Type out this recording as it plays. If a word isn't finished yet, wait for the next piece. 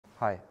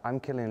Hi, I'm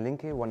Killian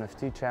Linke, one of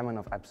two chairmen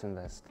of EBS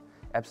Invest.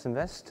 EBS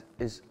Invest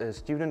is a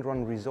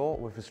student-run resort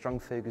with a strong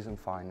focus on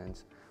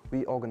finance.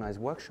 We organize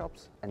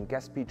workshops and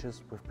guest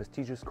speeches with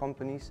prestigious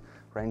companies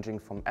ranging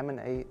from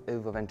M&A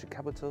over venture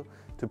capital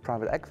to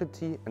private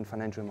equity and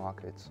financial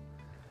markets.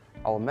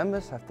 Our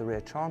members have the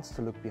rare chance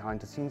to look behind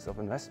the scenes of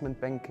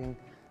investment banking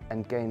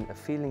and gain a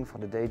feeling for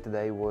the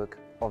day-to-day work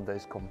of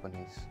those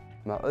companies.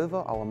 Moreover,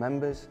 our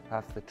members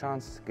have the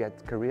chance to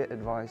get career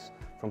advice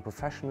from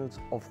professionals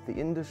of the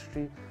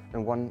industry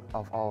in one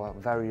of our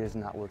various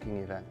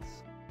networking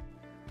events.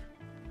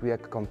 We are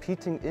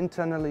competing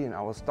internally in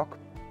our stock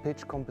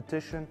pitch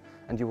competition,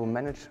 and you will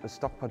manage a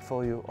stock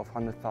portfolio of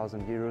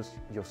 100,000 euros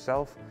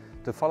yourself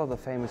to follow the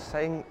famous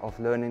saying of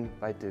learning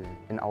by doing.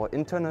 In our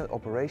internal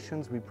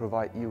operations, we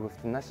provide you with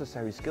the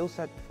necessary skill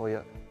set for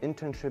your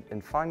internship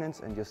in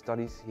finance and your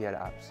studies here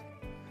at EBS.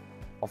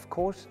 Of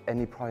course,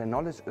 any prior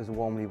knowledge is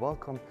warmly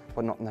welcome,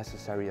 but not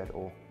necessary at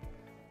all.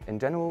 In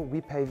general, we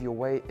pave your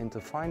way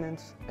into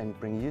finance and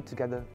bring you together